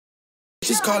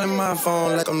She's calling my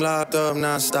phone like I'm locked up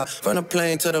non-stop. From the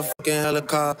plane to the fucking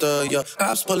helicopter, yeah.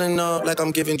 Cops pulling up like I'm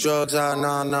giving drugs out,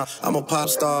 nah. I'm a pop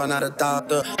star, not a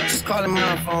doctor. She's calling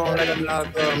my phone like I'm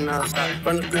locked up non-stop.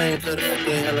 From the plane to the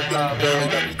fucking helicopter,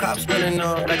 yeah. Cops pulling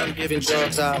up like I'm giving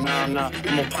drugs out, nah.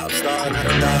 I'm a pop star, not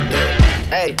a doctor.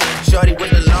 Hey, shorty with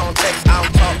the long text, I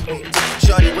don't talk.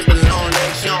 Shorty with the long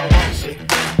legs, she don't want shit.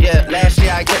 Yeah, last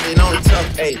year I kept it on the tuck,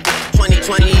 ayy.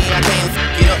 2020, I can't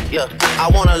fuck it up, yeah. I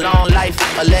want a long life,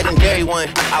 a legendary one.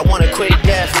 I want a quick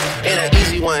death and an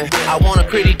easy one. I want a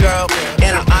pretty girl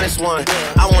and an honest one.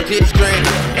 I want this drink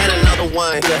and another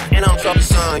one, yeah. And I'm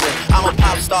troublesome, yeah. I'm a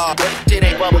pop star, but shit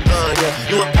ain't bubble gun, yeah.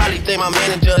 You would probably think my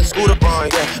manager is Scooter Braun,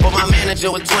 yeah. But my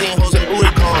manager with 20 hoes and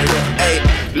Budokan, yeah. Hey,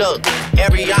 look,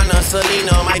 Ariana,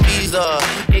 Selena, my visa.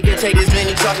 It can take as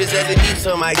many charges as it needs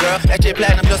to, my girl. That shit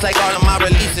platinum just like all of my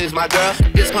releases, my girl.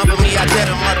 Just come for me, I tear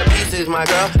them all to pieces, my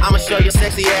girl. I'ma show your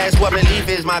sexy ass what relief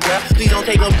is, my girl. Please don't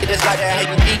take no shit that's like that,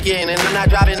 how you geeking. And I'm not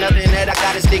driving nothing that I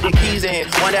gotta stick the keys in.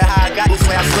 Wonder how I got this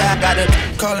way, I swear I got it.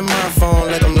 Calling my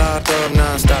phone like I'm locked up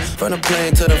non-stop. From the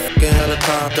plane to the fucking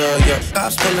helicopter, yeah.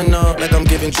 Cops pulling up like I'm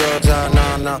giving drugs out,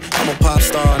 nah. I'm a pop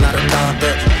star, not a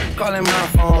doctor. Calling my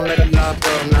phone like I'm locked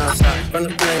up non-stop. From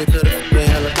the plane to the fucking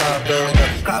helicopter,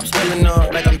 yeah. Cops pulling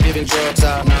up like I'm giving drugs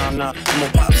out, nah. I'm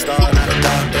a pop star, not a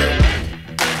doctor.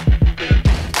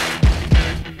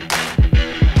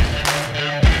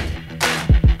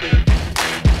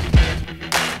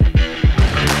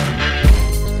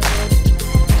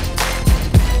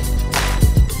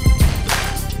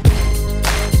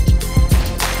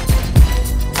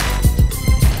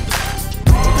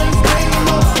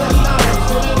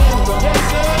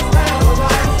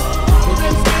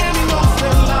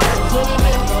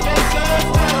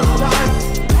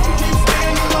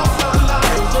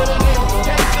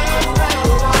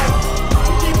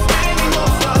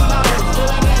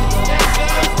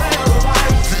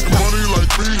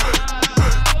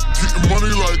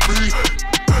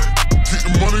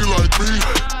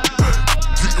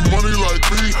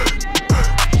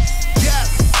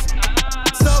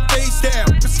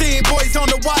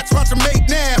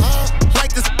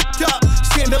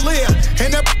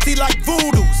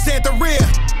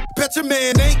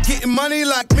 Money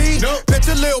like me, nope. Bet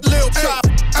your lil chop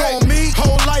on me.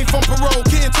 Whole life on parole,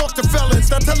 can't talk to felons.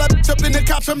 Now tell that up in the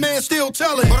cops, a man still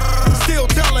telling. Throw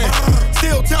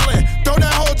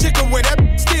that whole chick away,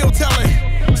 that still telling.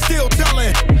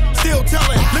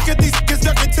 Look at these niggas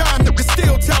every time, niggas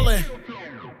still telling.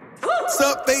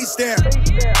 Sup, face there.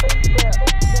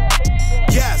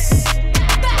 Yes.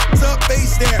 Sup,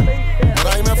 face there.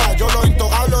 Por ahí me falló lo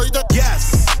intocable, ¿oíste?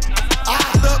 Yes.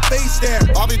 Sup, face there.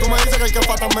 Papi, tú me dices que el que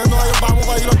falta menos ahí vamos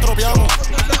a ir los tropeamos.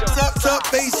 Sup,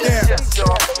 face there. Yes,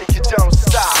 y'all, if you don't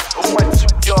stop. 1,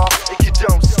 2, y'all, if you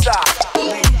don't stop.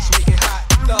 Ladies make it hot,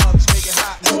 thugs make it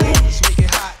hot. Ladies make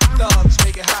it hot, thugs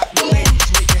make it hot.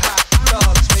 Ladies make it hot,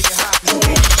 thugs make it hot.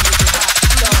 Ladies make it hot,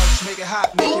 thugs make it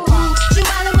hot. Make it pop.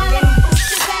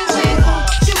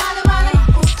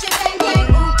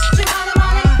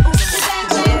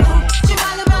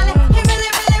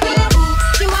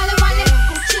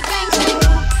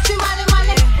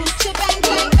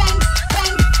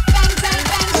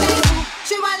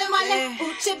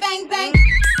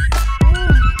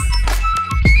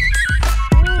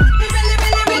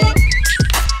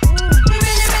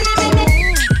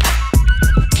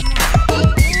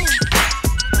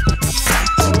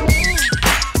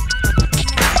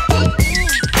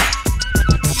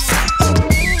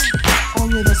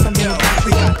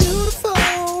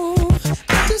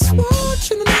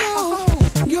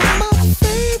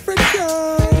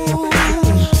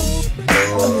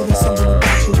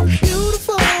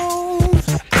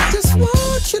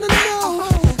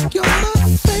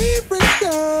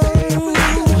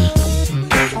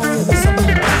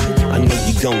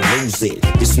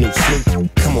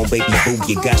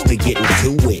 You got to get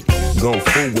into it. Gone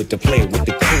fool with the player with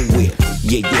the cool with.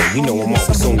 Yeah, you know I'm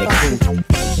always on the cool.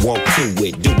 Walk to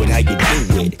it, do it how you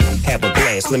do it. Have a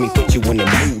glass, let me put you in the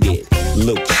mood it.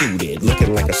 Look cute,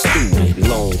 looking like a student.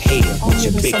 Long hair with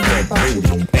your big fat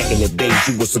booty. Back in the days,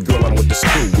 you was the girl I went to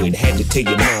school with. Had to tell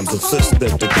your moms and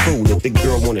sisters to cool it. The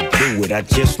girl wanna do it, I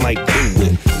just might do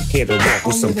it. Here to walk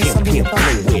with some pimp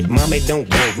fluid. Mommy, don't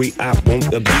worry, I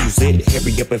won't abuse it.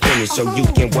 Hurry up and finish so you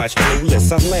can watch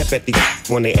Clueless. I laugh at these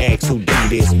when they ask who do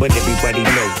this, but everybody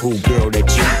know who girl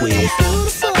that you with.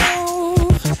 Beautiful,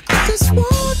 I just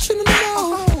want you to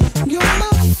know you're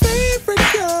my favorite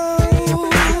girl.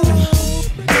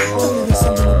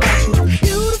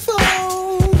 Beautiful,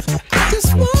 I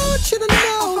just want you to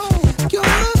know you're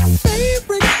my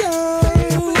favorite girl.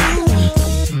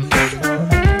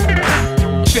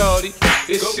 Shorty,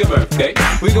 it's your birthday.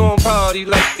 We gon' party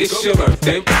like it's your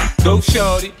birthday. Go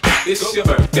shorty, it's your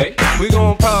birthday. We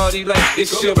gon' party like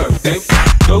it's your birthday.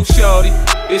 Go shorty,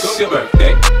 it's your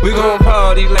birthday. We gon'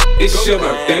 party like it's your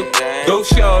birthday. Go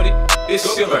shorty,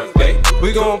 it's your birthday.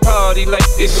 We gon' party like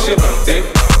it's your birthday.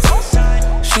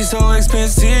 She's so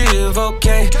expensive,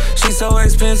 okay. She's so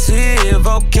expensive,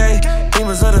 okay.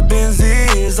 Demons of the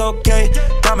Benzies, okay.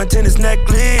 Diamond tennis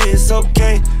necklace,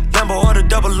 okay. Lambo or the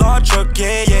double R truck,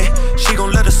 yeah, yeah. She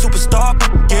gon' let a superstar,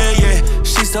 yeah, yeah.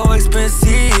 She's so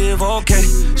expensive, okay.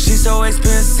 She's so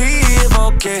expensive,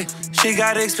 okay. She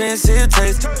got expensive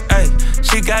taste, ayy.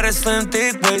 She got a slim,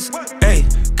 thick waist, ayy.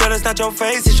 Girl, it's not your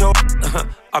face, it's your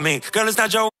girl, it's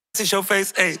not your it's your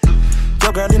face, ayy.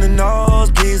 Your girl in the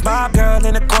nosebleeds, my girl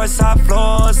in the courtside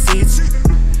floor seats.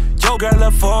 Your girl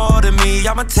afforded me,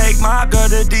 I'ma take my girl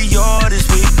to Dior this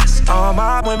week. All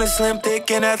my women slim, thick,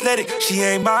 and athletic. She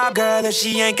ain't my girl and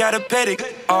she ain't got a pedic.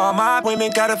 All my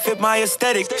women gotta fit my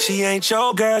aesthetic. She ain't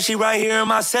your girl, she right here in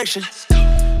my section.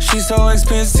 She's so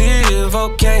expensive,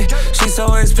 okay. She's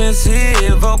so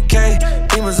expensive, okay.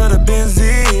 Demons of the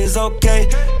Benzies, okay.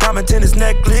 Diamond tennis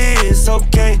necklace,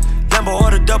 okay. Lambo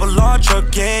or the double R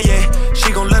truck, yeah, yeah.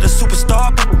 She gon' let a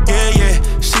superstar, yeah, yeah.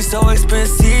 She's so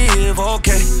expensive,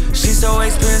 okay. She's so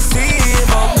expensive,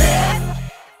 okay.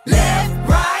 Left,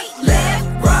 right, left,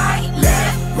 right,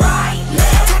 left, right,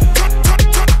 left.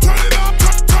 Turn it up,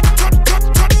 turn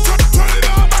it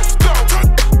up, let's go.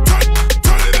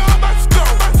 Turn it up, let's go,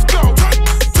 let's go.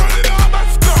 Turn it up,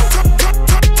 let's go.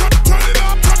 Turn it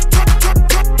up,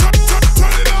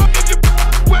 turn it up, if you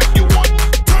where you want.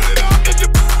 Turn it up, if you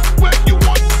where you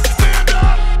want. Stand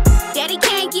up. Daddy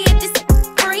can't give this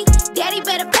free. Daddy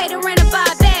better pay the rent or buy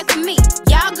a bag for me.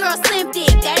 Y'all girls slim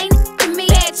thick, that ain't to me.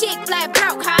 Bad chick, flat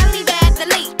broke, hardly bad to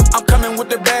leave. I'm coming with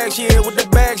the bags, yeah, with the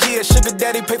bags, yeah. Sugar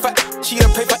daddy pay for, she'll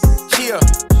pay for, yeah.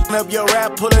 Up your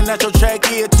rap, pulling out your track,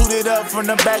 yeah. Toot it up from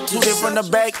the back, toot it from the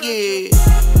back, yeah.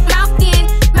 Mouth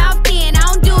in, I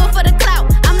don't do it for the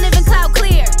clout. I'm living clout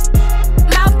clear.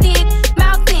 Mouth in,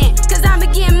 cause I'm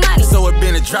getting money. So it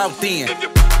been a drought then. If you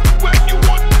where you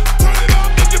want. Turn it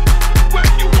up, if you where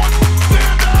you want.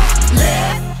 Stand up.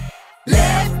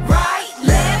 Left, right,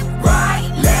 left, right,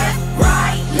 left,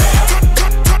 right, left.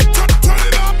 Turn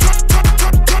it up, turn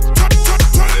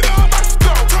it up, let's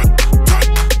go.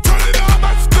 Turn it up,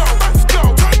 let's go, let's go.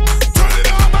 Turn it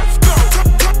up, let's go.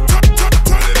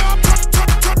 Turn it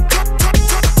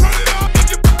up, if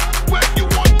you where you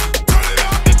want. Turn it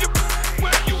up, if you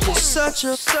where you want. Such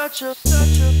a,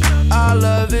 I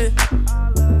love it.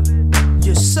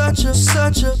 You're such a,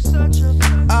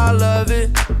 I love it.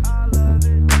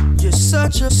 You're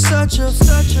such a,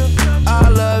 I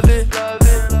love it.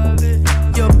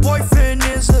 Your boyfriend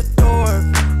is a dork,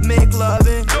 make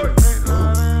loving.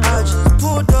 I just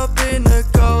pulled up in the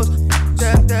ghost,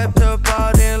 tapped up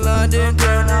out in London.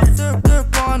 Then I flipped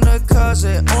up on a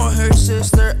cousin or her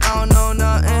sister, I don't know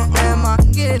nothing. Am I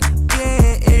getting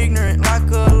ignorant like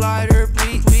a lighter,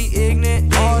 be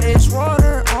ignorant? All this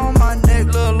water on my neck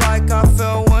look like I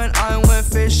fell when I went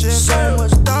fishing. So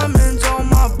much diamonds on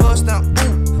my bust now,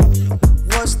 ooh.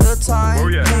 What's the time?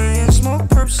 Me and smoke,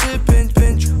 perp, sippin',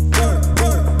 pinch.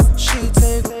 Ooh, she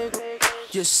take.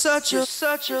 You're such a,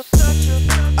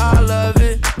 I love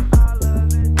it.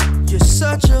 You're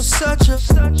such a,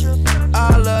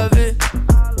 I love it.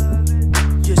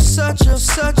 You're such a,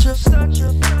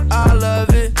 I love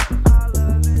it.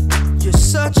 You're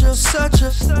such a,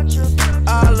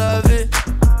 I love it.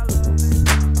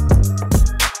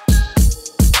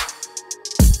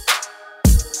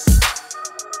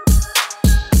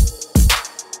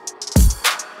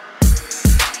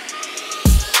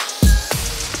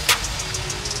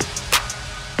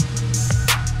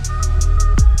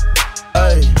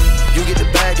 You get the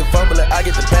bag and fumble it, I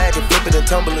get the bag and flip it and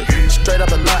tumble it. Straight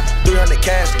up a lot, 300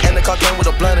 cash, and the car came with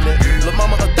a blunt in it. Lil'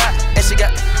 mama a thot, and she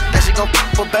gon'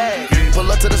 for bag. Pull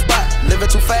up to the spot, living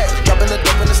too fast, dropping the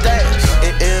dope in the stash.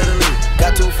 In Italy,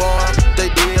 got too far, they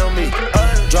DM me.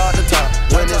 Draw the top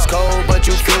when it's cold, but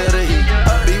you feel the heat.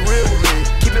 Be real with me,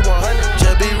 keep it 100,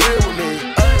 just be real with me.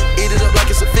 Eat it up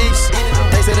like it's a feast.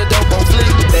 They say the dope won't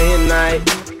flee. Day and night,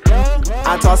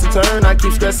 I toss and turn, I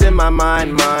keep stressing my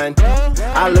mind.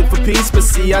 I look for peace, but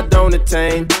see I don't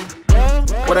attain.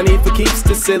 What I need for keeps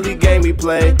the silly game we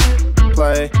play.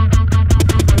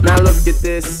 Now look at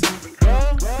this.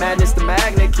 Madness, the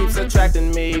magnet keeps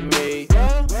attracting me.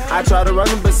 I try to run,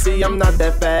 but see I'm not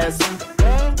that fast.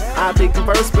 I peak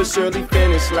first, but surely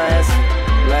finish last.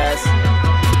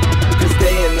 Cause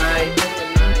day and night,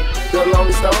 the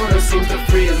longest owner seems to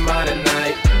free his mind at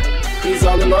night. He's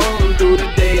all alone through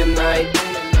the day and night.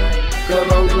 The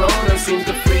lonely loner seems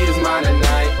to free his mind at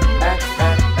night.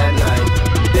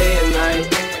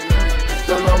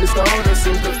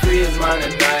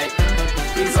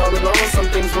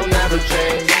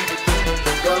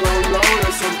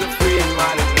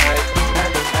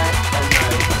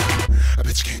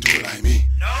 bet you can't do it like me.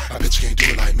 I bet you can't do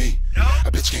it like me. I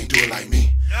bet you can't do it like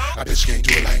me. I bet you can't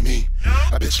do it like me.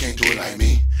 I bet you can't do it like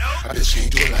me. I bet you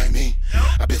can't do it like me.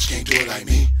 I bet you can't do it like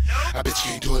me. I bet you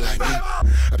can't do it like me.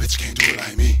 I bet you can't do it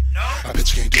like me. I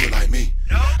bet you can't do it like me.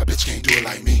 I bet you can't do it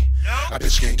like me. I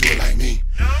bet you can't do it like me.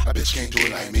 I bet you can't do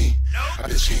it like me. I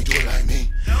bet you can't do it like me.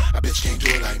 I bet you can't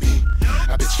do it like me.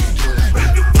 I bet you can't do it like me.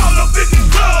 When you fall up in the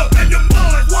club and the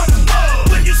boys want more,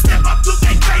 when you step up to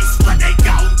their face, what they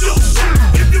gon' do?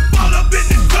 If you fall up in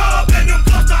the club and them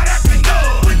girls start acting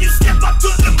up, when you step up to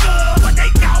the club, what they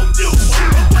gon' do?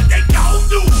 What they gon'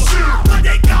 do? What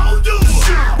they gon' do?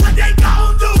 What they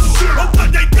gon' do?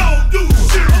 What they gon' do?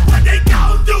 What they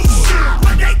gon' do?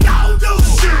 What they gon' do?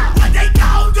 What they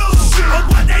gon' do?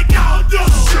 What they gon' do?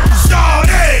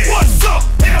 Shawty, what's up?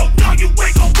 Hell no, you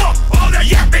ain't gon' walk all that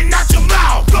yapping out your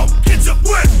mouth. Go get your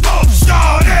breath up,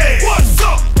 shawty. What's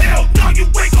up? Hell no, you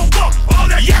ain't gon' walk all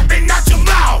that yapping out your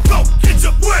mouth. Go get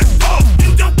your breath up.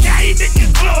 You don't game in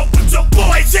your club with your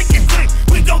boys in your clique.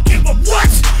 We don't give a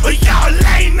what? Y'all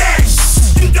lame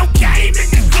ass. You don't game in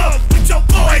your club with your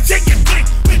boys in your clique.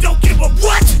 We don't give a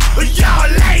what? Y'all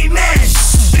lame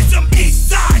ass. It's some east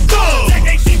side thugs, and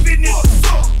they keeping it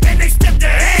and they step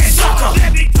their hands up.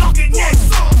 Let me talking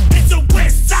next. It's a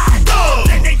west side thugs,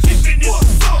 and they keeping it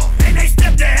and they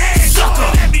step their hands up.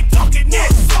 Let me talking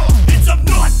next. It's some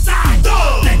north side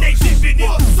thugs, and they keeping it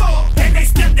and they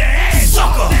step their hands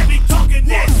up. Let me talking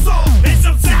next. It's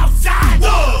some south side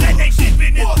thugs, and they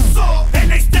keeping it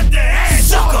and they step their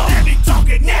hands up. Let me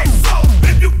talking next.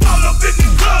 If you fall up in the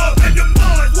club and the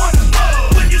boys want more,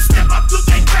 when you step up to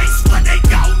their face, what they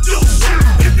gon' do?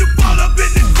 If you fall up in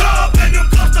the club and them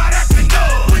girls start acting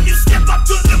up, when you step up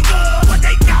to the club, what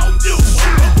they gon' do?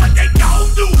 What they gon'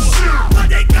 do? What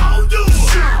they gon' do?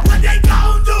 What they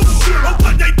gon' do?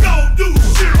 What they gon' do?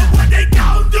 What they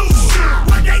gon' do?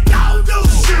 What they gon' do?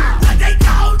 What they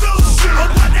gon' do?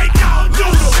 What they gon' do?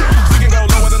 She can go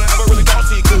lower than I ever really thought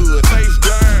she could. Face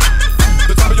down,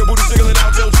 the top of your booty jiggling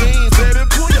out your jeans, baby.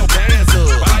 Pull your pants up.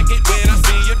 I like it when I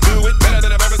see you do it better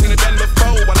than I've ever seen it done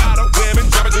before. A lot of women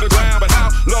drop it to the ground, but how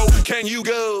low can you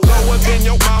go? Lower than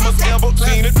your mama's ever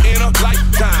seen it in a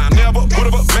lifetime. Never would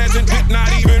have imagined it,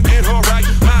 not even in her right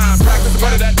mind. Practice in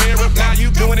front of that mirror, now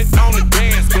you doing it on the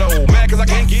dance floor. Mad cause I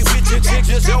can't get with your chick,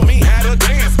 just show me how to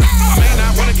dance. I may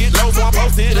not wanna get low, so I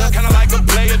post it up, kinda like a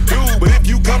player do. But if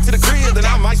you come to the crib, then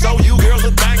I might show you girls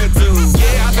a thing or two.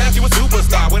 Yeah, I bet you a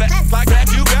superstar, with a act like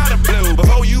that you gotta blow.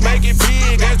 Before you make it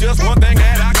big, there's just one thing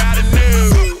that I gotta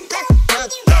know.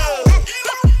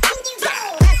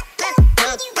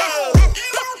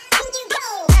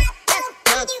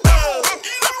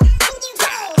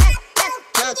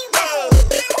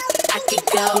 I could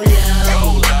go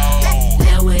low,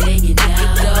 lower than you know.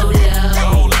 Go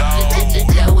low,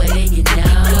 lower than you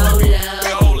know.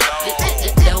 Go low,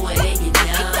 lower than you know.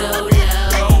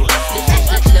 Go low, lower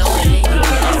than you know.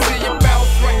 See you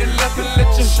bounce right and left and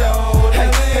let your show. Hey,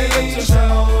 let your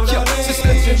show. Yo, just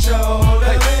let your show.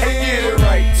 Hey, get it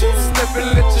right. Two step and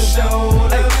let your show.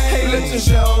 Hey, let your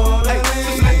show. Hey,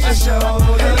 just let your show.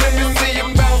 Hey, let me see you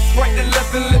bounce right and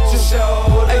left and let your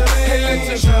show. Hey, let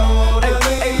your show. Hey,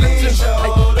 let your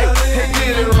show. Hey,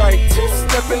 get it right. Two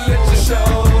step and let your show.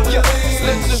 Yo, just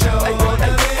let your show.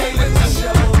 Hey, let your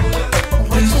show.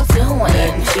 What you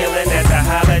doing? Chillin' at the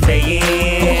Holiday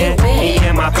Inn. Me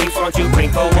and my peeps, won't you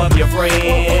bring 4 of your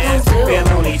friends? Feel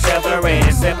on each other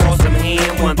and sip on some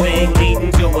hen. One thing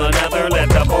leading to another, let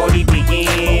the party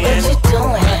begin. What you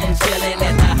doing? Chillin'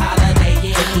 at the Holiday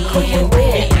Inn. Who you with?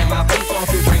 Me and my peeps, won't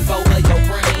you bring 4 of your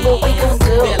friends? What we gon' do?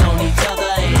 Feel on each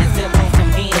other and sip on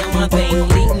some hen. One thing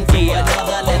leading to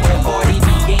another, let the party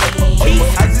begin.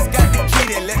 I just got the key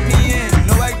that let me in.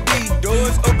 No ID,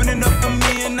 doors opening up for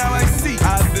me and now I see.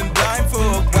 I've been blind for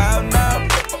a while now.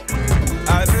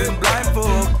 I've been blind for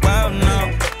a while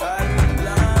now.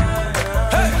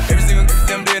 Hey, every single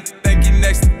damn day, thank you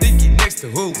next to Dicky, next to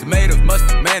who? Tomatoes,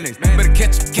 mustard, mayonnaise. Better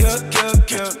catch it.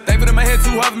 Thankful that my head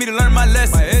too hard for me to learn my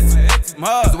lesson. My head too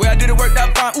hard. 'Cause the way I did it worked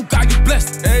out fine. Ooh, God, you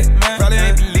blessed. Hey, man, probably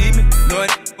ain't believe me. No, I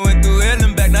went through hell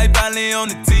and back. Now you finally on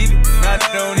the TV. Now I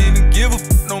don't even give a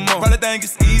no more. Probably think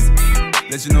it's easy.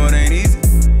 Let you know it ain't easy.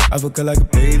 I fuck her like a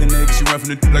bathing nigga. She run from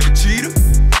the like a cheetah.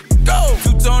 Go!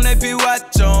 Two-tone AP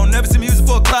watch on. Never see music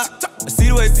for a clock. I see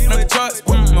the way it's on the charts.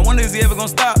 I wonder is he ever gonna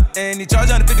stop? And he charge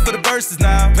 150 for the verses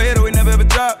now. Pay it away, never ever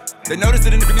drop. They notice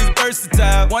it in the music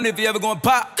versatile. Wonder if he ever gonna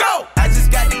pop. Go! I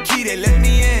just got the key, they let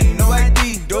me in. No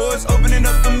ID. Doors opening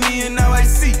up for me and now I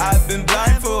see. I've been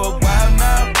blind for a while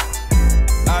now.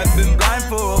 I've been blind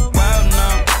for a while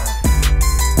now.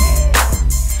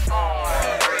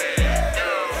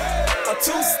 A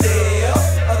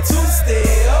two-step.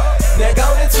 Now go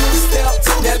to two-step.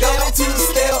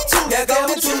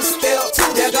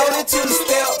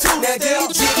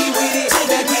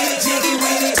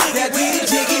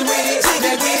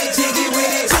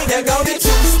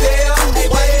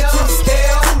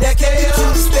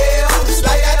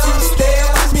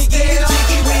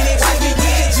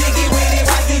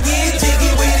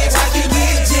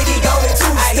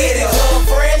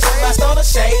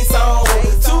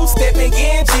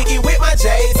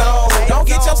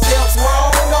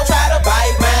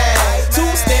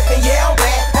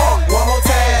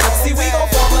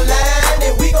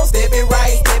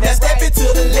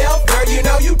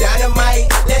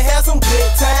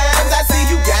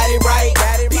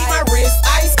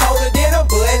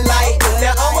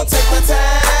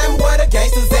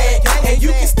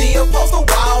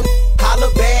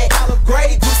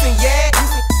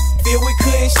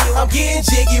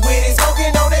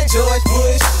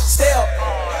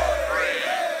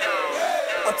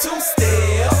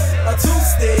 two-step, a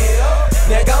two-step.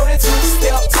 Now go to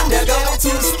two-step, now go to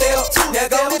two-step, now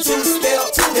go to two-step,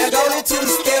 now go to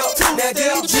two-step. Now get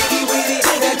it jiggy with it,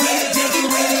 now get it jiggy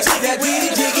with it, now get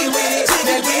it jiggy with it,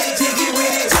 now get it jiggy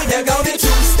with it. Now go to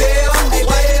two-step, hey,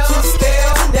 why you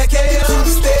two-step? Now can you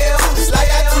two-step? Just like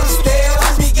I two-step,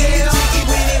 watch me get it jiggy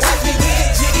with it, watch me get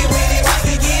it jiggy with it, watch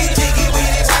me get it jiggy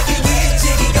with it, watch me get it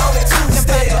jiggy, go to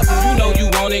two-step. You know you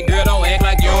want it, girl, don't act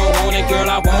like you don't want it, girl,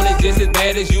 I want it just as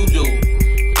bad as you do.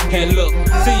 And look,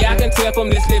 see, I can tell from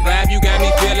this lit vibe, you got me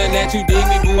feeling that you dig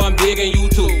me, boo, I'm digging you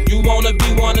too. You wanna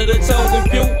be one of the chosen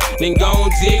few? Then go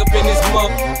and dig up in this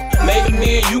mug. Maybe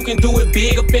me and you can do it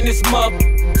big up in this mug.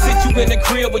 Sit you in the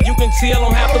crib where you can chill,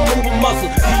 don't have to move a muscle.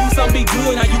 Give you something be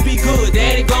good, how you be good,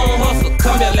 daddy gon' hustle.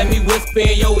 Come here, let me whisper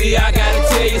in your ear, I gotta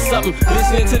tell you something.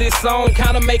 Listening to this song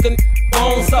kinda make a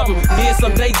on something. Did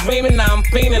some daydreaming, now I'm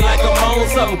feeling like I'm on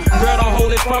something. Girl, don't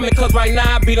hold it from me, cause right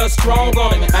now I be done strong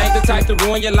on it. I ain't the type to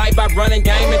ruin your life by running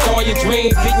game and throwing your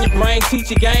dreams. Getting your brain, teach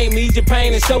your game, ease your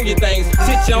pain and show you things.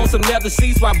 Sit you on some leather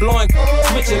seats while blowing,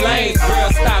 switching lanes.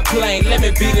 Girl, stop playing, let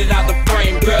me beat it out the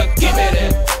frame. Girl, give me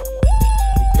that.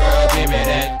 Girl, give me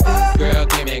that. Girl,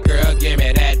 give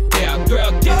me that. Yeah,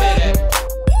 girl, give me that.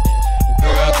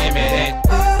 Girl, give me that.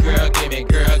 Girl, give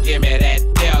me that.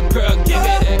 Yeah, girl, give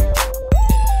me that.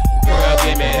 Girl,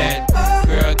 give me that.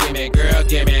 Girl, give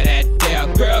me that. Yeah,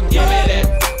 girl, give me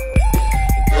that.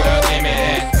 Girl, give me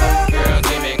that. Girl,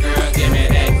 give me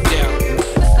that. Yeah.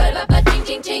 Ba-da-ba-ba-ching,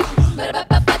 ching, ching.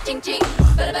 Ba-da-ba-ba-ching, ching.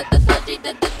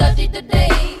 Ba-da-ba-da-da-da-da-da-da-day.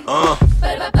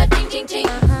 Ba-da-ba-ba-ching, ching, ching.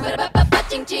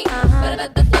 Ba-da-ba-ba-ching, ching.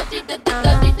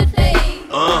 Ba-da-ba-da-da-da-da-da-day.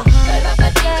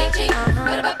 Ba-da-ba-ba-ching, ching, ching.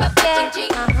 Ba-da-ba-ba-ching,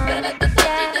 ching.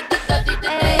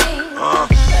 Ba-da-ba-da-da-da-da-da-day.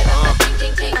 Ba-da-ba-ba-ching,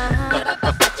 ching, ching.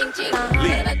 Ba-da-ba-ba-ching, ching.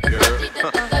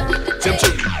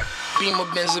 Beamer,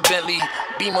 Benz, a Bentley,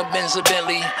 Beamer, Benz, a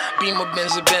Bentley, Beamer,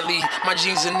 Benz, a Bentley. My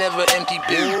jeans are never empty.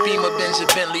 Beamer, Benz, a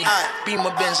Bentley, Beamer,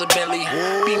 Benz, a Bentley,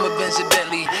 Beamer, Benz, a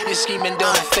Bentley. Your scheming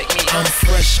don't affect me. I'm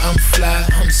fresh, I'm fly,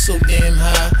 I'm so damn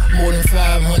high. More than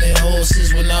 500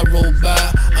 horses when I roll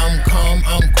by. I'm calm,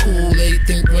 I'm cool,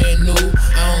 everything brand new.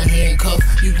 I don't handcuff,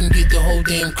 you can get the whole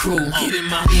damn crew. Get in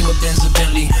my Beamer, Benz, a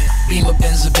Bentley, Beamer,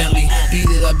 Benz, a Bentley. Beat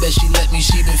it, I bet she let me.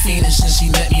 She been fiending since she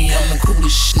met me. I'm the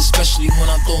coolest shit, especially when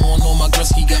I throw on all my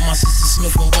Gretzky. Got my sister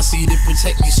Smith and Wessie to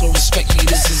protect me, so respect me.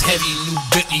 This is heavy, new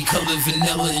Bentley, color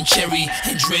vanilla and cherry.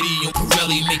 Andretti and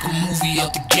Pirelli make a movie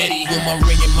out the Getty. With my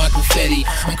ring and my confetti,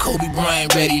 I'm Kobe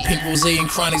Bryant ready. Pink rosé and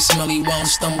chronic smelly while I'm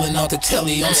stumbling out the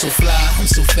telly. I'm so fly, I'm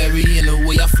so fairy, and the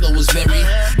way I flow is very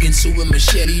into a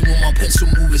machete. When my pencil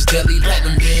move is deadly.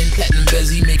 Platinum band, platinum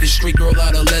bezzy, make a straight girl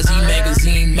out of Leslie.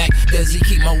 Magazine, Mac, Desi,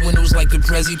 keep my windows like the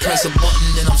Prezi. Press a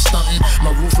button, then I'm stunting.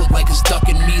 My roof look like it's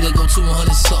ducking me to go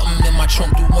 200 something. And my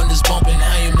trunk do wonders bumping.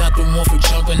 I am not the one for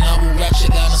jumping. I will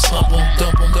ratchet out and slump em,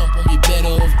 dump em. You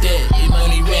better off dead, your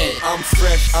money red. I'm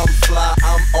fresh, I'm fly,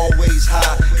 I'm always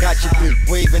high. Got your bitch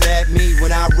waving at me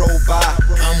when I roll by.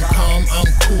 I'm calm, I'm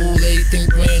cool, everything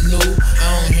brand new. I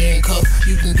don't handcuff,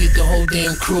 you can get the whole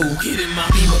damn crew. Get in my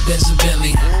Beamer, Benz, a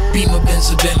Bentley, Beamer, Benz,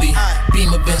 a Bentley,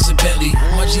 Beamer, Benz, a Bentley.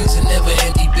 My jeans are never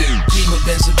empty. Beamer,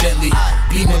 Benz, a Bentley,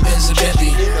 Beamer, Benz, a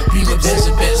Bentley, Beamer, Benz,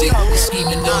 a Bentley. The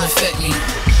scheming don't affect me.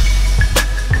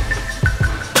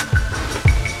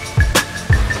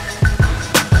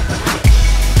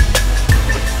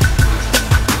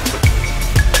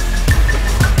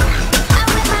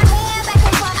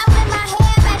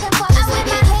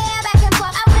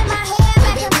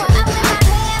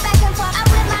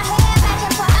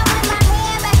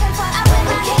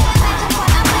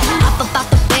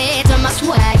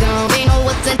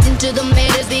 To the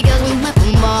matters because we went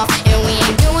from off and we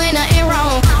ain't doing nothing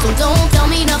wrong. So don't tell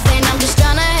me nothing, I'm just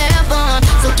tryna have fun.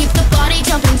 So keep the party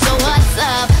jumping, so what's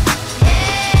up?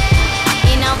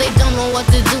 And now they don't know what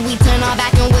to do. We turn our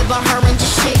back and whip on her and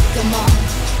just shake them off.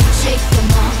 Shake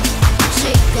them off,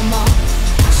 shake them off,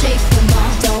 shake them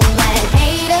off. Don't let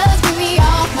haters get me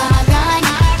off my grind.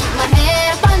 Keep my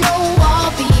head up, I know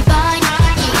I'll be fine.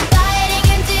 Keep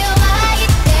fighting until I get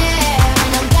there.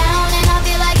 And I'm down and I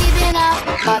feel like giving up.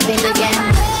 Popping again.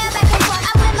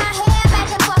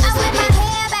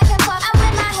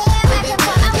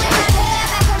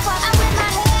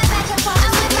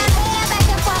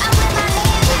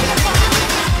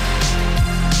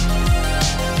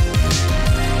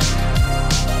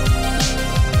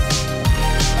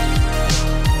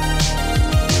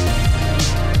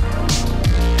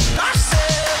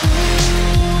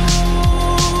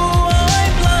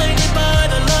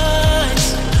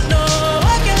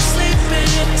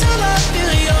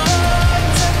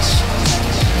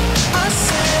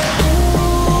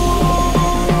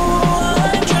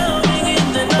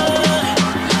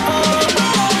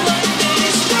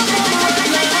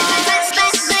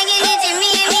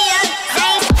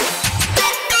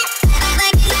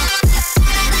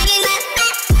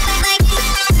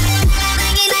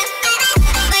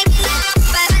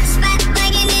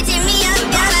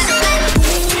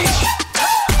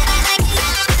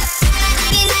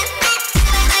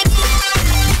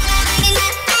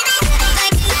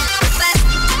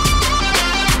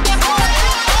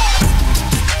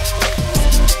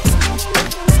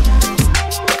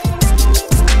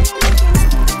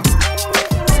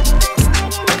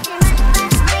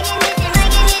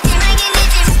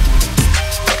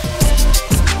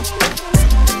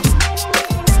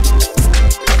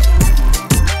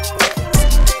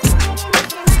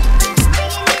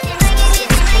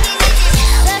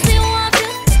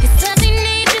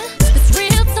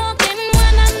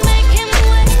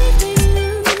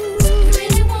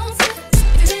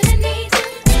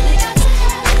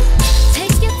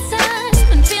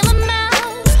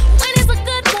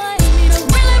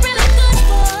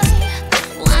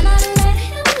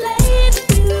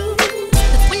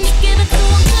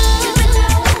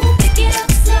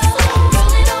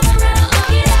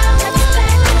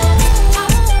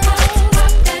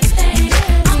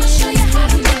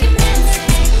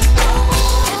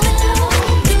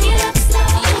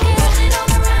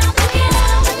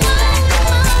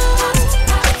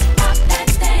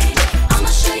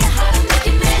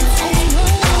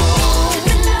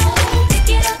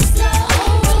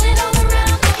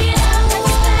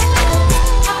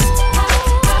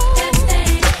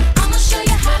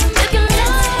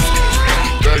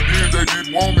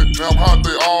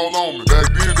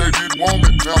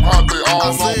 all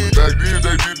on me. Back then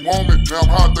they didn't want me, now I'm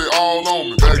hot, they all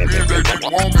on me. Back then they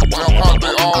didn't want me, now I'm hot,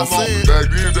 they all on me. Back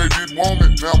then they didn't want me,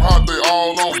 now I'm hot, they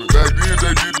all on me. Back then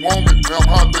they didn't want me, now I'm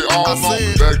hot, they all on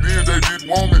me. Back then they didn't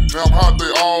want me, now I'm hot,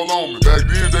 they all on me. Back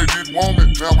then they didn't want me,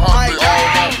 now I'm hot, they all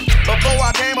on me. Before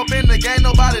I came up in the game,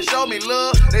 nobody showed me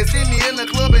love. They see me in the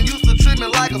club and used to treat me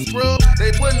like a scrub.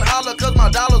 They wouldn't holler cause my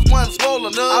dollars wasn't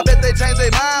swollen up. I bet they changed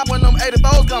their mind when them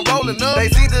 84s come rolling up. They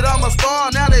see that I'm a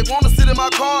star, now they wanna sit in my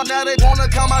car. Now they wanna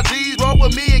count my G's, roll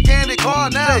with me and Candy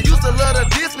Car. Now they used to love to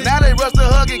diss me, now they rush to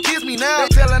hug and kiss me. Now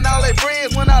they telling all their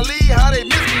friends when I leave how they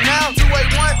miss me now.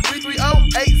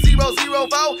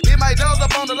 281-330-8004. Hit Mike Jones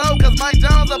up on the low cause Mike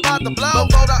Jones about to blow.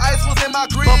 Before the ice was in my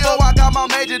grill, before I got my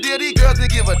major deal, these girls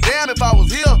didn't give a damn if I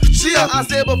was here. Shit, I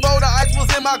said before the ice was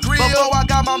in my grill, before I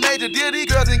got my major deal, these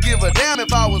girls didn't give a damn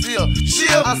if I was here.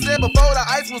 Shit, I said before the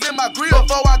ice was in my grill,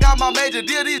 before I got my major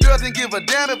deal, these girls didn't give a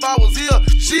damn if I was here.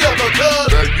 Shit,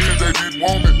 because back then they didn't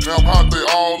want me, now I'm hot, they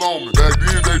all on me. Back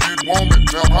then they didn't want me,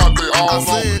 now I'm hot, they all on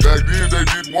me. Back then they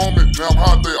didn't want me, now I'm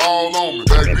hot, they all on me.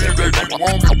 Back then they didn't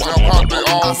want me, now I'm hot, they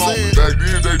all on me. Back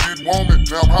then they didn't want me,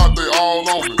 now I'm hot, they all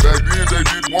on me. Back then they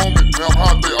didn't want me, now I'm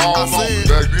hot, they all on me.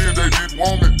 Back then they didn't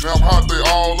want me, now I'm hot, they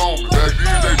all on me. Back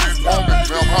then they didn't want me,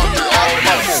 now I'm hot, they all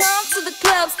on me. Come to the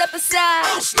club, step aside.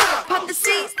 Pop the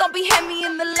seats, don't be heavy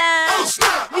in the line.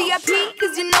 VIP,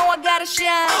 cause you know I gotta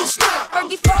shine.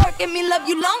 Fergie Ford, give me love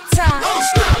you long time.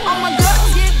 All my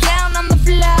girls get down on the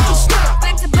floor.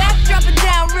 Back to back, drop it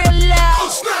down real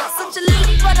loud. Such a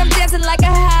lady, but I'm dancing like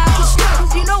a house.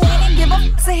 Cause you know we didn't give a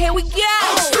f, so here we go.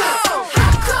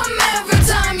 How come every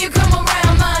time you come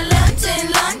around my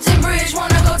London Bridge,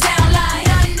 wanna go down like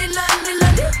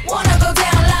London, wanna go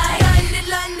down like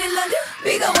London,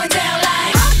 be going down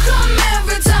like. How come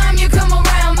every time you come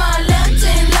around my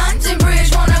London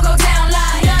Bridge, wanna go down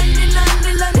like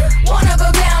London, wanna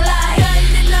go down like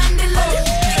London,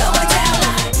 be going down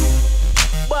like.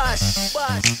 Bus.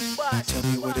 Tell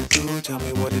me what it do, tell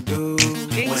me what it do.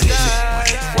 What is it?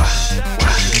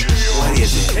 What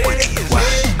is it?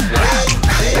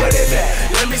 What is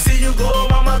that? Let me see you go,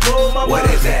 mama, go, mama. What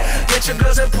is that? Get your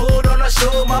girls and pull on the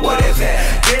show, mama. What is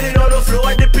that? Get it on the floor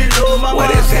at the pillow, mama.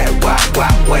 What is that?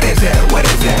 What is that? What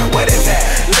is that? What is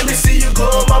that? Let me see you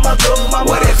go, mama, go, mama.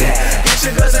 What is that? Get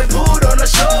your girls and pull on the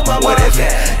show, mama. What is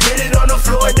that? Get it on the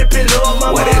floor at the pillow,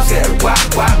 mama. What is that?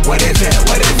 What is that?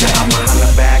 What is that? I'ma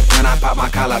holla back when I pop my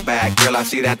collar back. Girl, I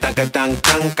see that thunk.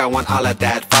 I want all of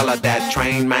that. Follow that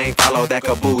train, man. Follow that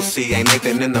caboose. Ain't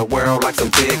nothing in the world like some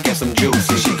thick and some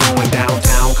juicy. She going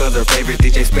downtown cause her favorite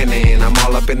DJ spinning. I'm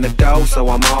all up in the dough, so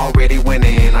I'm already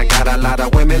winning. I got a lot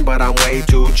of women, but I'm way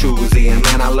too choosy. And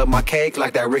man, I love my cake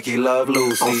like that Ricky love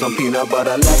Lucy. On some peanut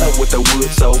butter leather with the wood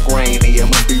so grainy. It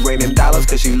must be raining dollars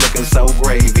cause she looking so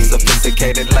gravy.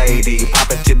 Sophisticated lady,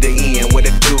 pop it to the end. What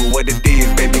it do, what it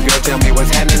is, baby girl, tell me what's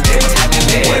happening there.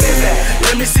 What is that?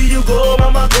 Let me see you go,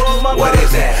 mama, go, mama. What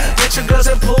is that? Get your girls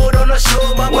and pull on the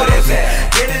show, mama. What is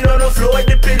that? Get it on the floor at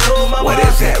the pillow, mama. What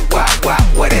is that?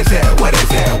 What is that? What is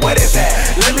that? What is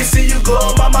that? Let me see you go,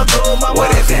 mama, go, mama.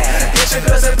 What is that? Get your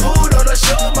girls and pull on the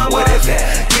show, mama. What is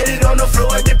that? Get it on the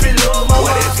floor at the pillow, mama.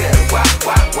 What is that?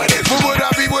 What is that? Who would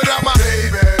I be without my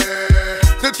baby?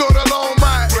 The thought alone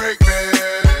might break me,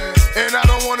 and I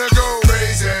don't wanna go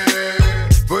crazy.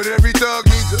 But every thug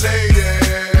needs a lady.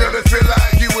 Girl, it feel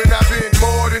like you and I've been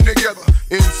more than together.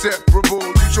 Inseparable,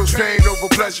 you chose pain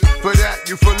over pleasure. For that,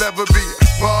 you forever be a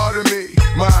part of me.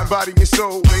 Mind, body, and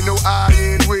soul, ain't no I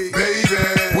in we. Baby,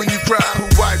 when you cry, who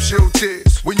wipes your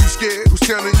tears? When you scared, who's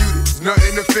telling you there's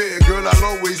nothing to fear? Girl,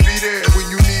 I'll always be there when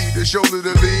you need a shoulder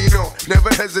to lean on.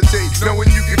 Never hesitate, knowing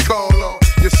you can call on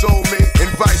your soulmate and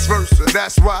vice versa.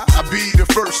 That's why I be the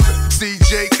first to see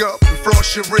Jacob and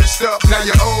frost your wrist up. Now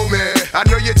you're old man, I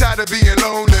know you're tired of being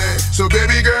lonely. So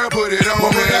baby girl, put it on me.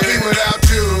 What would I be without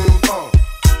you?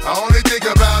 I only think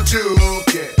about you,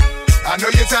 yeah. I know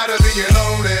you're tired of being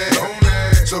lonely.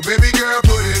 So baby girl,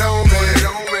 put it on me.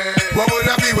 What would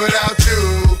I be without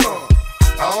you?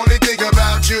 I only think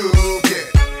about you, yeah.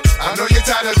 I know you're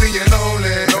tired of being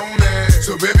lonely.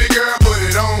 So baby girl, put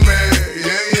it on me,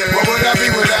 yeah. What would I be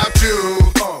without you?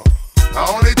 I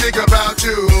only think about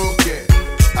you, yeah.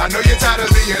 I know you're tired of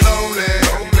being lonely.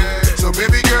 So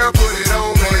baby girl, put it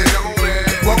on me.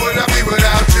 What would I be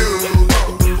without you?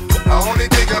 I only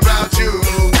think about you,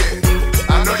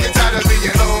 yeah. I know you're tired of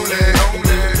being lonely.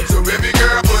 So baby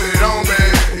girl, put it on me,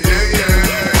 yeah.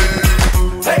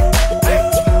 Hey,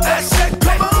 I said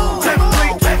come on.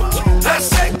 I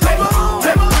said come on.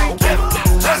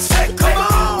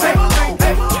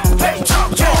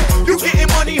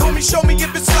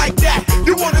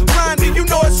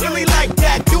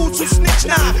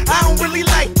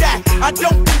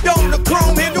 dome, the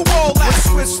chrome, and the wall out.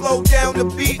 Switch, slow down the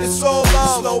beat, it's all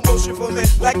love. Slow motion for me,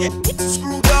 like it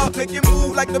screwed up. Make it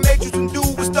move like the Matrix and do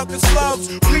was stuck in slugs.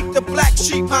 Bleak the black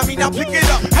sheep, mommy, now pick it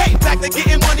up. Hey, back to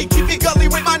getting money, keep it gully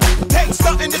with my hey,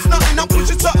 stuntin', it's nothing, I'm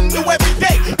pushing something new every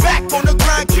day. Back on the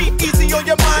grind, keep easy on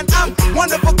your mind. I'm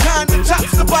one of a kind, the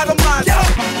top's the bottom line. Yo,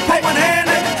 put one hand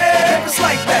in the air, it's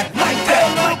like that, like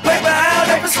that. Little paper out,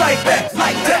 it's like that,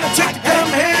 like that. Chick to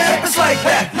come here, it's like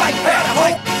that, like that.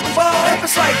 Hope, ball,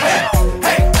 it's like that.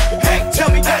 Hey, hey, tell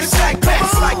me that it's like that,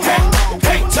 it's like that.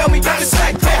 Hey, tell me that it's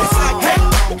like that, it's like that.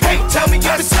 Hey, tell me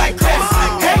if it's like that.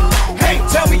 Hey, hey,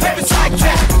 tell me if it's like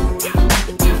that.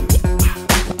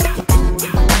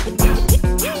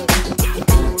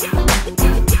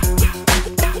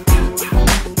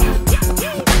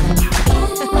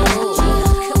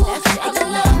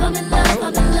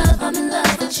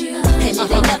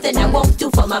 I won't do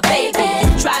for my baby.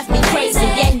 Drive me crazy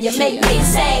and you make me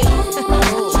say, I'm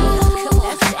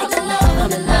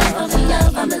in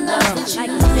love, I'm in love with you.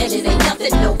 And it ain't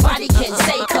nothing nobody can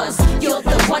say, cause you're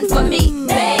the one for me,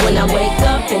 babe. When I wake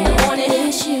up in the morning,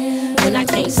 when I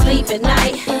can't sleep at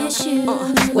night,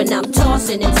 when I'm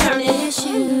tossing and turning,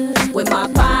 when my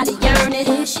body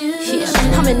yearning,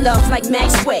 yeah, I'm in love like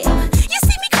Maxwell. You see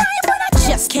me crying, but I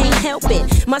just can't help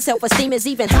it. My self-esteem is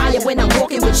even higher when I'm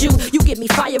walking with you. You give me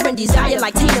fire and desire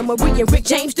like Tina Marie and Rick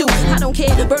James do. I don't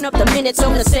care, burn up the minutes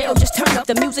on the cell. Just turn up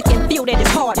the music and feel that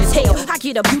it's hard as hell. I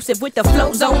get abusive with the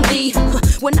flows on me.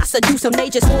 When I seduce them, they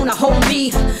just wanna hold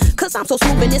me. Cause I'm so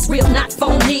smooth and it's real, not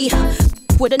phony.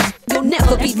 With a you'll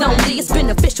never be lonely. It's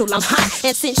beneficial, I'm hot.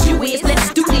 And since you is,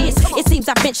 let's do this. It seems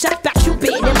I've been shot by Cupid.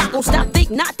 And I gon' stop,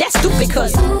 think not that stupid.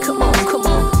 Cause, come on, come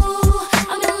on.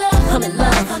 I'm in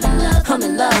love, I'm in love, I'm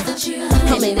in love with you.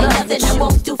 And it ain't nothing I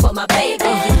won't do for my baby.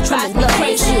 Drive me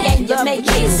crazy and you make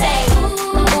me say,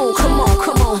 oh, come on,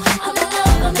 come on.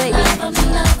 Baby,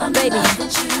 baby,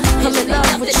 I'm in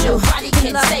love with you. Nobody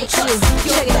can say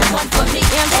you're the one for me.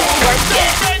 I'm saying, work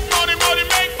it. Make money, money,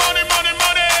 make money, money,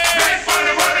 money. Make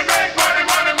money, money, make money,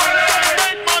 money, money.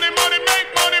 Make money, money,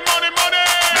 make money, money, money.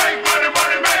 Make money,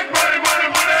 money, make money, money,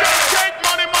 money. Take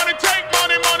money, money, take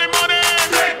money, money, money.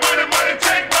 Take money, money,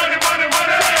 take money, money,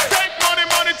 money. Take money,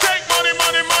 money, take money,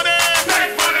 money, money.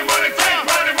 Take money, money, take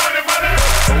money, money, money.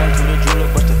 Going to the jeweler,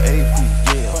 but the AP,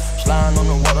 yeah. Sliding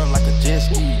on the water like a jet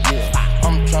ski, yeah.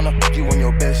 I'm tryna put you on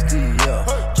your bestie, yeah.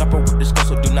 Chopper with this gun,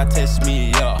 so do not test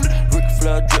me, yeah. Ric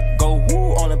Flair drip, go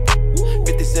woo on a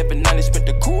 5790, spent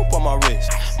the coupe on my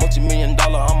wrist.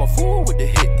 Multi-million-dollar, I'm a fool with the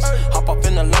hits. Hop off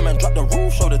in the lemon, drop the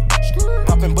roof, show the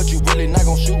poppin', but you really not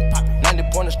gon' shoot. 90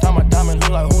 pointers, time my diamond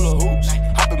look like hula hoops.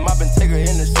 Hoppin', moppin', take her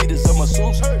in the seats of my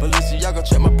suits. Balenciaga,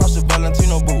 check my purse,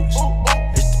 Valentino boots.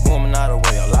 It's the woman out of the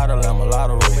way, a lot of them, a lot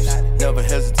of race. Never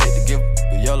hesitate to give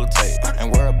the yellow tape.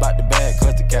 Ain't worry about the bag,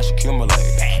 cause the cash accumulate.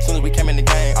 Soon as we came in the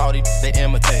game, all these, they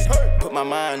imitated. Put my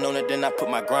mind on it, then I put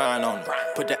my grind on it.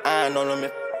 Put the iron on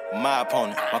them, my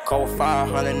opponent. My car was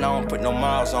 500, now I don't put no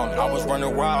miles on it. I was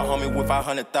running wild, homie, with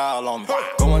 500,000 on me.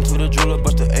 Going to the jeweler,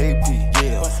 bust the AP,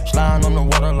 yeah. Sliding on the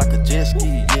water like a jet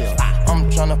ski, yeah. I'm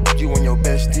tryna put you on your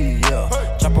bestie, yeah.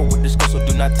 Chopper with this gun, so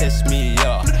do not test me,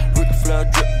 yeah. Ric Flair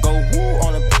drip, go woo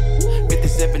on a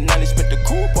 5790, spent the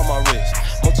coupe on my wrist.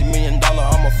 Multi-million-dollar,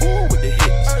 I'm a fool with the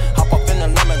hits. Hop up in the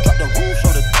lemon, drop the roof,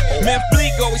 show the Meth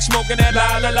Bleak always smoking that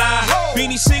la la la.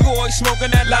 Beanie Siegel always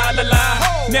smoking that la la la.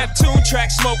 Neptune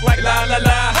track smoke like la la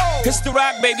la. It's the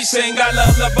rock baby sing I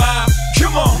love la ba.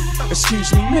 Come on,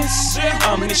 excuse me miss,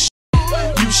 I'm in the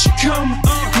you should come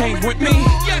hang with me.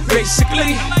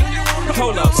 Basically,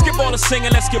 hold up, skip all the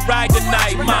singing, let's get right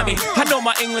tonight, mommy. I know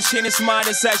my English ain't as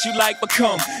modest as you like, but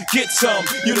come, get some,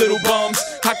 you little bums.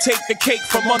 I take the cake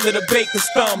from under the baker's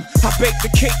thumb. I bake the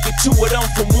cake with two of them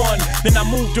from one. Then I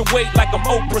move the weight like I'm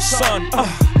Oprah's son.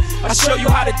 I show you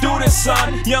how to do this,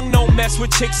 son. Young, no mess with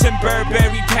chicks and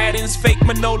Burberry patterns. Fake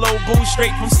Manolo boo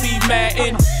straight from Steve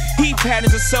Madden. He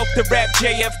patterns himself to rap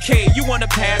JFK. You wanna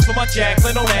pass for my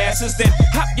Jacqueline on asses? Then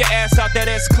hop your ass out that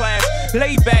S-Class.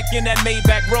 Lay back in that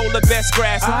Maybach, roll the best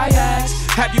grass. I ask,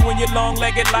 have you in your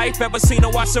long-legged life ever seen a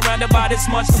watch surrounded by this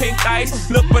much pink ice?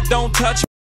 Look but don't touch.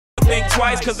 Think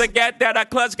twice, cause I got that, I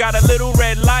clutch, got a little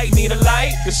red light. Need a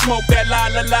light to smoke that la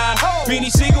la la. Beanie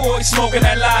Siegel always smoking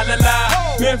that la la la.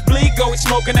 Meth Bleak always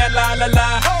smoking that la la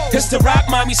la. It's the rock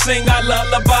mommy sing I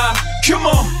lullaby. Come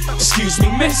on, excuse me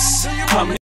miss,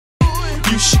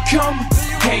 you should come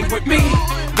hang with me.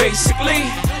 Basically,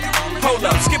 hold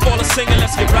up, skip all the singing,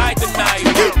 let's get right tonight.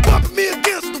 You keep bumping me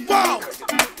against the wall.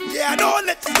 Yeah, I know I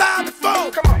let you slide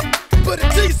before. But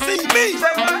until you see me,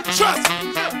 trust me.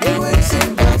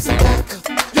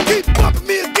 You keep bumping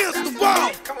me against the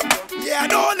wall. Yeah, I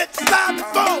know I let you slide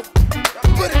before.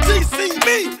 But until you see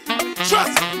me,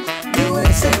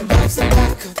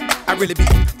 really be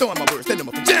throwing my words, sending them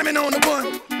up, jamming on the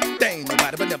one. They ain't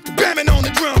nobody but them bamming on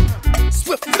the drum.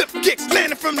 Swift flip kicks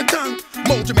landing from the tongue.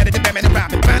 More dramatic than bamming and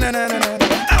rapping.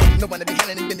 No one to be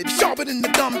handling it, be sharper than the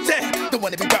dumb tag. The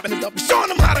one to be rapping is up, showing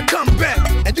them how to come back.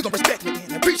 And you gon' respect me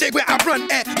and appreciate where I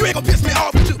run at. You ain't gon' piss me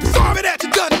off, but you sorry that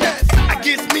you done that. I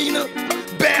get meaner,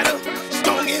 badder,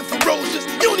 strong and ferocious.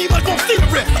 You don't even gon' see the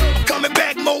rest. I'm coming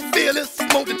back more fearless,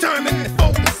 more determined and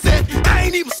focused. I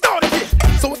ain't even started yet.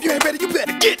 So if you ain't ready, you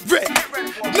better get ready.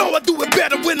 No, I do it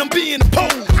better when I'm being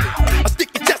opposed. I stick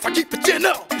your chest, I keep your chin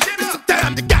up. It's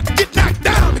sometimes you got to get knocked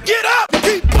down to get up.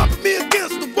 Keep bumping me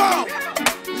against the wall.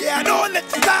 Yeah, I know I let you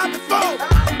slide before,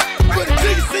 but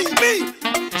until you see me,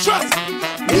 trust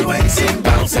me, you ain't seen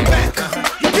bouncing back.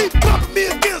 You keep bumping me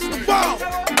against the wall.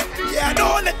 Yeah, I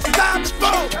know I let you slide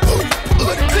before,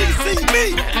 but until you see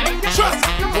me, trust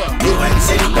me, you ain't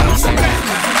seen bouncing back.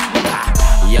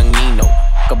 Young Nino,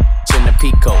 a in the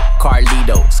Pico,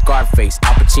 Carlito, Scarface,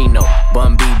 Al Pacino,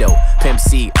 Bumbido, Pimp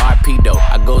C, Arpedo.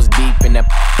 I goes deep in that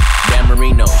Dan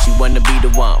Marino. She wanna be the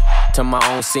one to my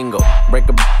own single. Break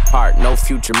a heart, no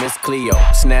future, Miss Cleo.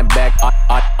 Snap back,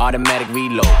 automatic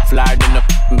reload. Flyer than a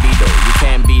Beetle, you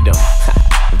can't beat them.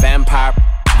 Vampire,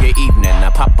 your evening. I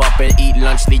pop up and eat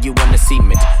lunch, leave you on the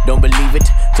cement. Don't believe it?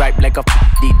 Dripe like a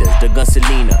Adidas, the gun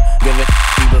Selena. Give it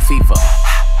FIFA.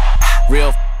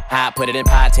 Real hot, put it in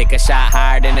pot, take a shot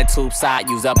higher than the tube side.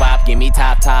 Use a bop, give me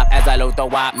top as I load the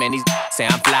wop. Man, these say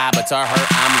I'm fly, but to her,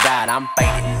 I'm God. I'm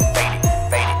faded.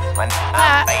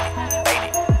 I'm faded.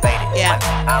 Yeah.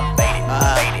 I'm faded.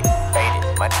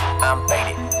 I'm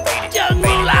faded. Young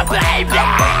Moolah, baby.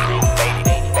 I'm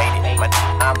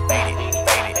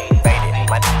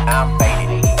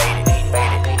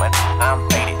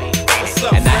faded.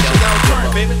 And I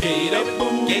don't baby, head up,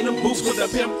 boom. Gain them boots with a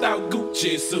pimped out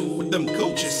Gucci suit. With them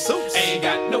Gucci suits. Ain't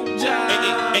got no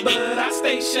job, but I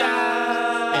stay shy.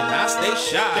 And I stay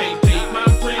shy. Can't pay my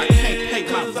rent. I can't pay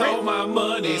my rent. All my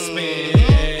money spent.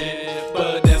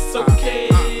 But that's okay,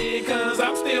 cause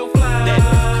I'm still fly.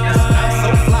 I'm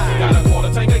so fly. Got a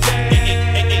quarter tank of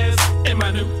gas in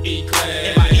my new E-Class.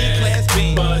 In my E-Class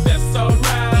B. But that's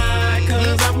alright,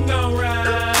 cause I'm gon' ride.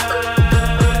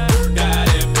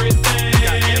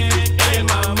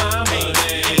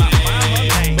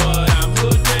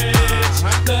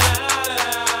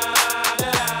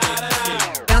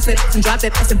 And drop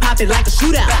that ass and pop it like a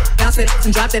shootout. Bounce it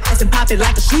and drop that ass and pop it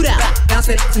like a shootout. Bounce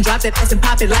it and drop that ass and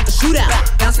pop it like a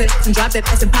shootout. Bounce it and drop that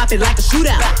ass and pop it like a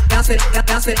shootout. Bounce it,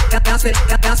 bounce it, bounce it,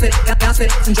 bounce it, bounce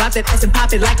it, and drop that ass and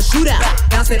pop it like a shootout.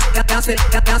 Bounce it, bounce it,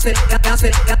 bounce it, bounce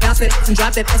it, bounce it, and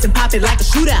drop that ass and pop it like a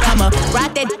shootout. I'ma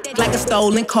ride that like a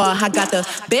stolen car. I got the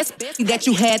best that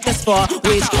you had thus far,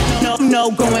 which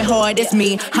no going hard, it's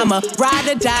me. I'm a ride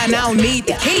or die and I don't need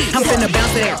the key. I'm finna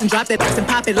bounce that and drop that ass and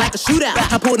pop it like a shootout.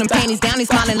 I pull them panties down, they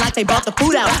smiling like they bought the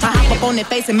food out. I hop up on their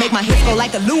face and make my hips go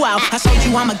like a luau. I showed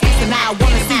you I'm a gangster, now I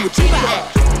wanna see what you got.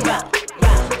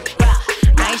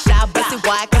 I ain't shy, bust it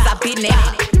wide, cause I been there.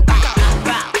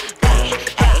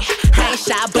 I ain't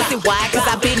shy, bust it wide, cause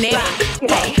I been there.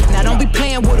 Hey, now don't be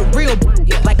playing with a real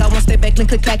like I won't step back and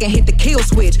click clack and hit the kill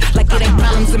switch. Like it ain't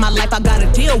problems in my life I gotta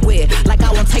deal with. Like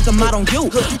I won't take them out on you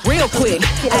real quick.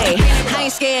 Hey, I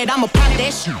ain't scared, I'ma pop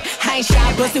that shit. I ain't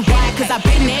shy, bust it wide, cause I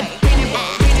been there.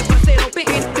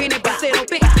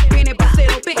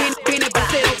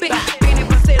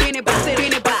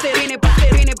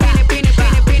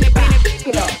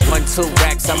 Two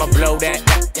racks, I'ma blow that.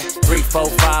 3, 4,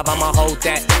 5, I'ma hold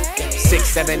that. 6,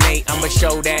 7, 8, I'ma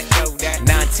show that.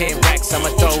 9, 10 racks, I'ma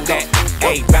throw that.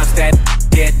 8, bounce that,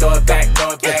 yeah, throw it back.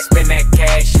 Spin that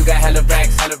cash, you got hella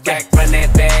racks. Run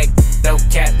that bag, no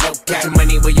cap. Put your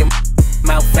money where your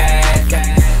mouth at.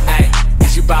 Ayy,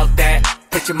 is you bout that?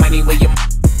 Put your money where your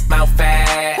mouth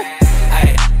at.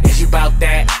 Ayy, is you bout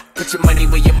that? Put your money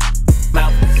where your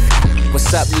mouth.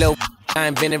 What's up, lil'? I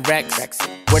invented racks.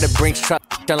 Where the Brinks truck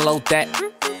unload that.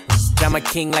 I'm a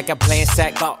king like I'm playing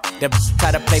sack. The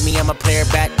try to play me, I'ma play her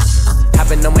back.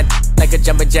 Hopping on my like a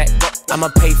jumper jack. I'ma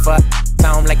pay for it,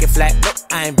 sound like it flat.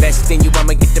 I invest in you,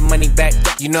 I'ma get the money back.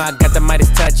 You know I got the Midas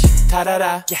touch.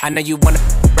 Ta-da-da. I know you wanna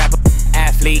rap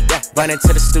athlete. Run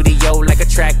into the studio like a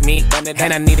track meet.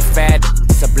 And I need a fad.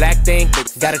 It's a black thing,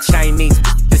 got a Chinese.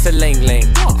 It's a ling ling.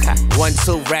 1,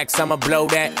 2 racks, I'ma blow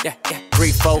that.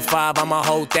 3, 4, 5, I'ma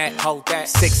hold that.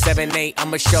 6, 7, 8,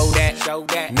 I'ma show that.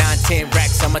 9, 10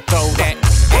 racks, I'ma throw that.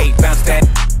 8, bounce that.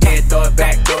 Yeah, throw it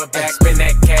back. Spin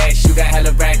that cash, you got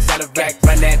hella racks.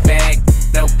 Run that bag,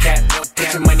 no cap.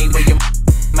 Put your money where your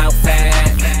mouth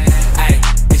at. Ayy,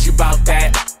 is you bout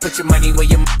that? Put your money where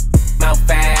your mouth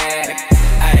at.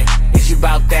 Ayy, is you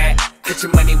bout that? Put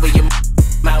your money where your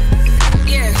mouth.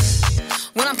 Yeah.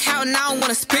 When I'm counting, I don't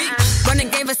wanna speak.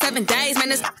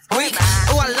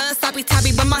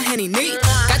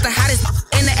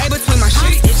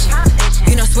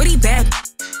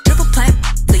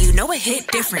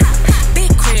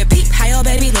 Big crib, peep, how your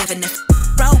baby living. If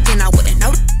broken, I wouldn't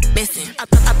know missing. I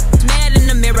mad in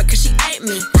the mirror cause she ain't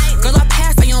me. Girl, I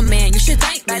passed on your man, you should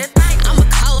thank me. I'm a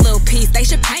cold little piece, they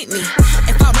should paint me.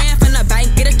 If I ran from the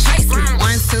bank, get a chase me.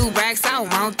 1, 2 racks, I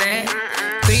want that.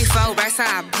 3, 4 racks,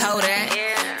 I blow that.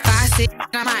 5, 6,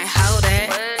 I might hold that.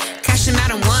 Cash them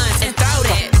out in ones and throw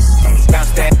that.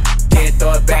 Bounce that, yeah,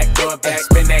 throw it back,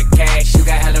 spin that cash. You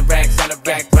got hella racks,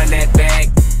 run that bag.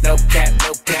 No cap,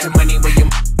 put your money where your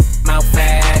mouth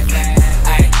at.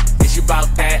 Ayy, is you bout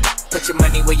that? Put your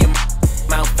money where your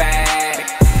mouth at.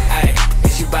 Ayy,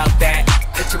 is you bout that?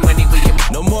 Put your money where your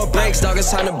no more breaks, dog, it's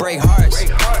time to break hearts.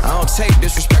 I don't take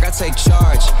disrespect, I take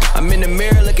charge. I'm in the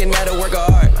mirror looking at a work of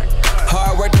art.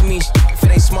 Hard work to me, if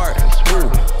it ain't smart. Ooh,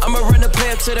 I'ma run the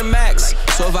play up to the max.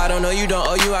 So if I don't know you, don't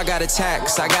owe you, I got a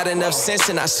tax. I got enough sense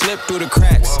and I slip through the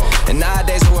cracks. And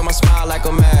nowadays I wear my smile like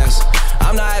a mask.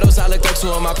 I'm the idols I looked up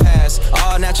to in my past.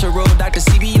 All natural, Dr.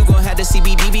 CB, you gon' have the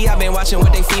CBDB. I been watching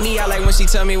what they feed me. I like when she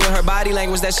tell me with her body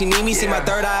language that she need me. See my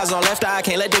third eye's on left eye, I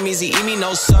can't let them easy eat me.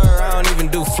 No sir, I don't even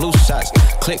do flu shots.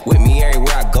 Click with me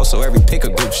everywhere I go, so every pick a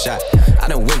group shot. I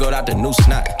done wiggled out the new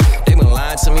snot. They been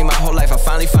lying to me my whole life, I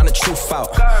finally found the truth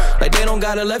out. Like they don't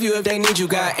gotta love you if they need you.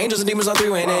 Got angels and demons on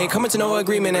 3-way, they ain't coming to no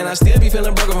agreement. And I still be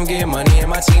feeling broke from getting money, and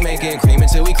my team ain't getting cream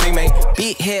until we cremate.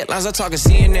 Beat headlines, I talking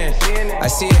CNN. I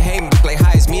see it hate me, like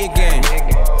hi, it's me again.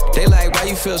 They like, why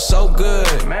you feel so good?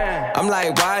 I'm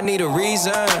like, why I need a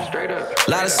reason?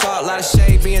 Lot of salt, lot of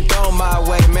shade being thrown my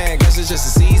way, man. Guess it's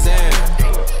just a season.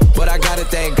 But I gotta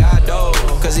thank God though,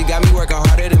 cause he got me working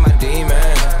harder than my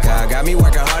demons. God got me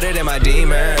working harder than my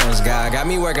demons. God got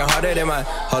me working harder than my,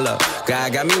 hold up.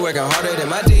 God got me working harder than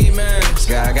my demons.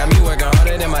 God got me working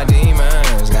harder than my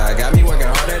demons. God got me working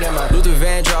harder than my Luther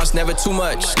Vandross, never too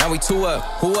much. Now we two up.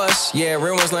 Who us? Yeah,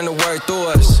 real ones learn to work through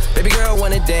us. Baby girl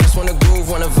wanna dance, wanna groove,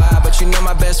 wanna vibe, but you know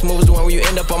my best move is the one where you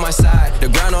end up on my side. The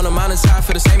ground on the mountainside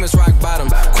for the same as rock bottom.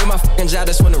 Quit my fucking job,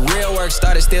 that's when the real work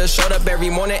started. Still showed up every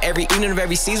morning, every evening of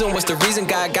every season. What's the reason?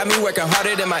 God got me working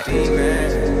harder than my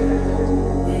demons.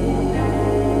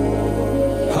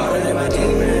 Harder than my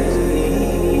demons.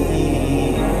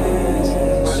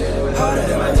 Harder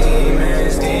than my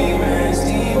demons, demons,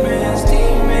 demons,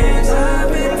 demons. I've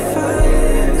been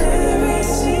fighting every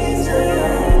season.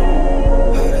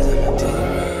 Harder than my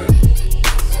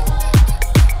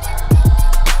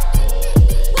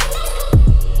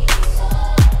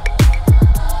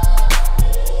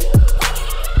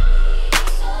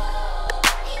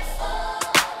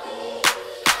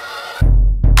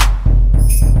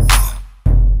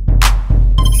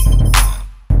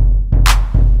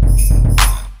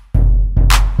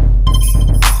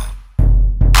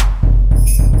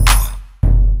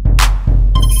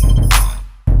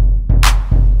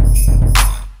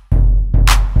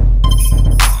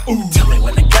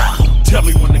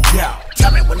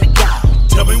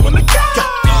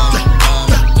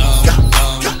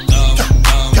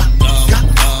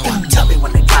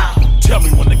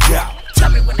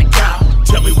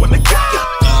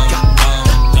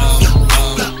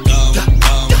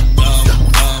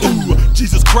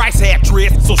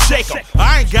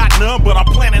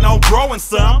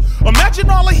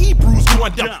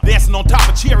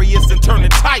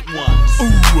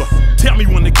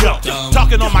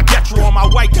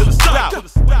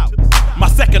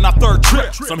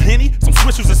some Henny, some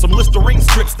Swishers, and some Listerine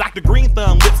strips. Dr. Green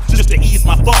Thumb lips, just to ease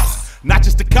my thoughts. Not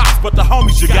just the cops, but the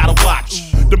homies you gotta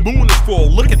watch. The moon is full,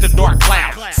 look at the dark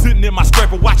cloud. Sitting in my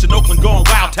scraper watching Oakland going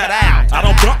wild, ta-dow. I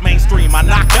don't bump mainstream, I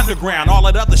knock underground. All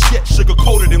that other shit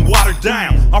sugar-coated and watered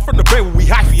down. I'm from the Bay where we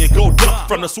hyphy and go dump.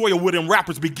 From the soil where them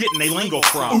rappers be getting they lingo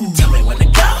from. Tell me when to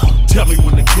go. Tell me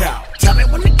when to go. Tell me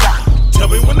when to go. Tell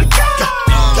me when to go.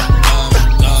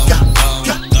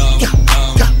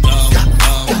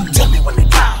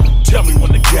 Tell me when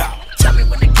to go. Tell me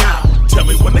when to go. Tell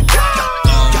me when to go.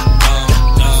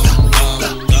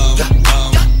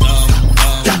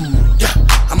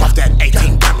 I'm off that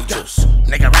 18 gummy juice.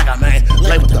 Nigga ragga man,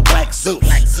 lay with the black Zeus.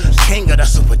 King of the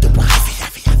super duper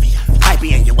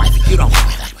hypey and your wifey, you don't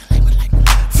like me.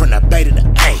 From the Bay to the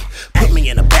A, put me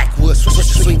in the backwoods, switch to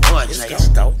sweet boy. It's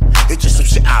dope. It's just some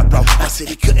shit I wrote. I said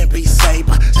he couldn't be saved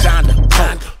by Shonda.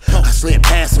 I slid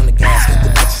past on the gas, get the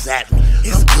bitches at me.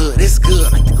 It's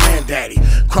good, like the granddaddy.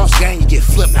 Cross gang, you get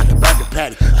flipped like a burger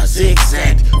patty. A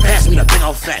zigzag, pass me the big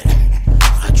old fatty.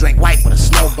 I drink white with a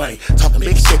snow bunny, talking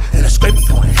big shit and a scraper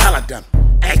going hella dumb.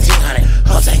 1800,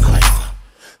 Jose Cuervo.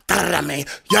 Da-da-da, man,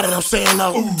 y'all know what I'm saying,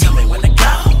 though? Tell me when to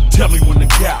go. Tell me when to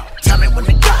go. Tell me when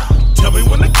to go. Tell me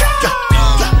when to go.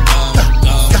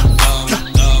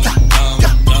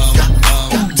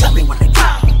 Tell me when to go.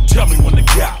 Tell me when to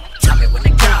go. Tell me when to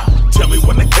go. Tell me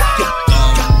when to go.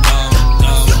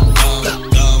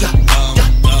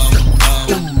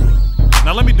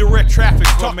 traffic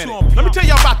for a minute. Let me tell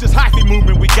y'all about this hyphy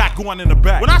movement we got going in the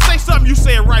back. When I say something, you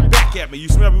say it right back at me. You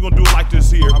smell we're gonna do it like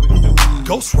this here.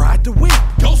 Ghost ride the whip.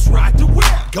 Ghost ride the whip.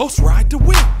 Ghost ride the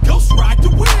whip. Ghost ride the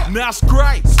whip. Now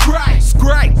scrape, scrape,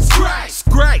 scrape, scrape,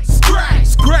 scrape, scrape,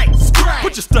 scrape, scrape.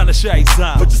 Put your stunner shades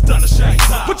on. Put your stunner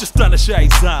shades on. Put your stunner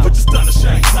shades on. Put your stunner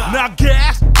shades on. Now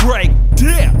gas, brake,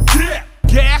 dip, dip.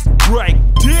 Gas, brake,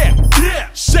 dip,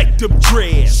 dip. Shake them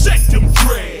dreads. Shake them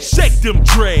dreads. Shake them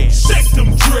dreads. Shake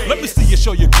them dreads. Let me see you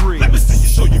show your grit. Let me see you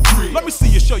show your grit. Let me see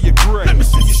you show your grit. Let me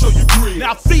see you show your grit.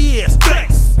 Now this,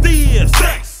 this, this,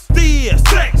 this, this,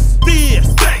 this,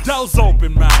 this, this. Doors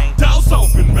open, man. Doors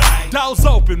open, man. Doors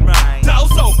open, man.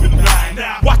 Doors open, man.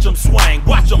 Now watch them swing.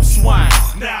 Watch them swing.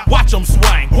 Now watch them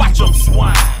swing. Watch them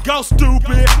swing. Go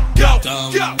stupid. Go.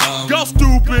 Go. Go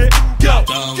stupid. Go.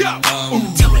 Go.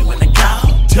 Tell me when